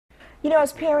You know,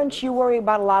 as parents, you worry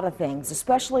about a lot of things,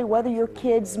 especially whether your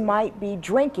kids might be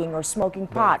drinking or smoking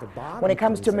pot. When it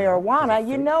comes to marijuana,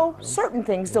 you know certain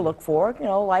things to look for,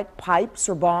 like pipes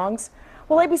or bongs.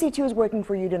 Well, ABC2 is working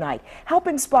for you tonight,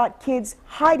 helping spot kids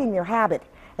hiding their habit.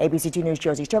 ABC2 News'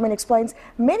 Josie Sturman explains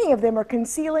many of them are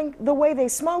concealing the way they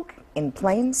smoke in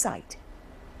plain sight.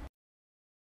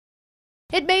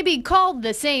 It may be called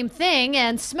the same thing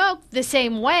and smoked the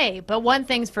same way, but one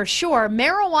thing's for sure,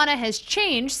 marijuana has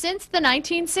changed since the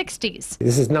 1960s.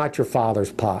 This is not your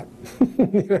father's pot.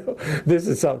 This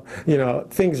is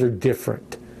things are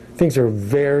different. Things are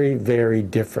very, very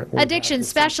different. Addiction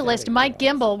specialist Mike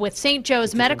Gimbel with St.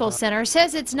 Joe's Medical Center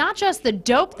says it's not just the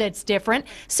dope that's different,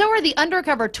 so are the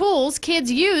undercover tools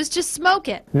kids use to smoke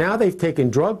it. Now they've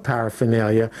taken drug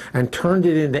paraphernalia and turned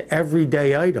it into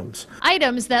everyday items.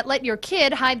 Items that let your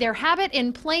kid hide their habit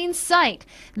in plain sight.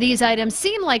 These items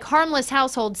seem like harmless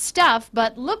household stuff,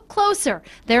 but look closer.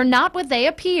 They're not what they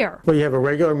appear. Well, you have a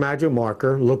regular magic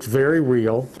marker, looks very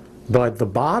real, but the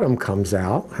bottom comes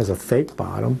out, has a fake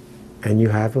bottom, and you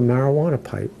have a marijuana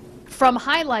pipe. From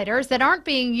highlighters that aren't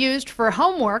being used for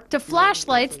homework to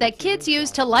flashlights that kids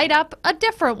use to light up a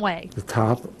different way. The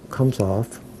top comes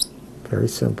off, very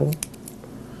simple,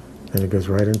 and it goes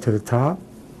right into the top,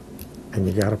 and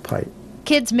you got a pipe.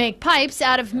 Kids make pipes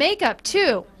out of makeup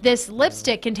too. This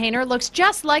lipstick container looks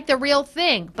just like the real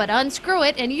thing, but unscrew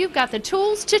it and you've got the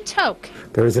tools to toke.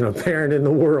 There isn't a parent in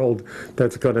the world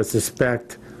that's going to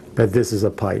suspect that this is a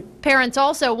pipe. Parents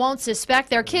also won't suspect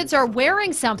their kids are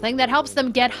wearing something that helps them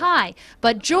get high,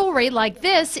 but jewelry like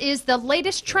this is the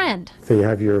latest trend. So you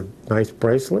have your nice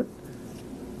bracelet,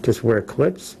 just wear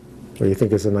clips, where you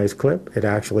think it's a nice clip. It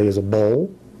actually is a bowl.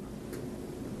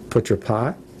 Put your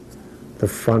pot, the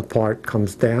front part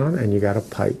comes down, and you got a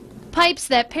pipe. Pipes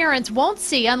that parents won't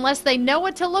see unless they know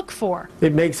what to look for.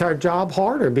 It makes our job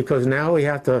harder because now we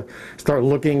have to start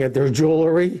looking at their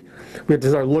jewelry. We have to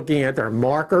start looking at their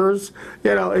markers.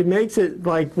 It makes it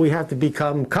like we have to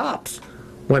become cops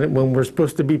when we're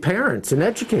supposed to be parents and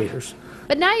educators.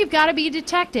 But now you've got to be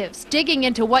detectives, digging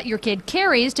into what your kid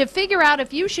carries to figure out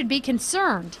if you should be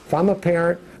concerned. If I'm a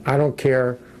parent, I don't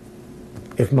care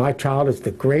if my child is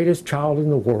the greatest child in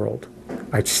the world.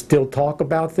 I'd still talk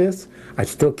about this. I'd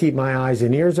still keep my eyes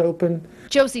and ears open.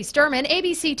 Josie Sturman,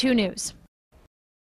 ABC2 News.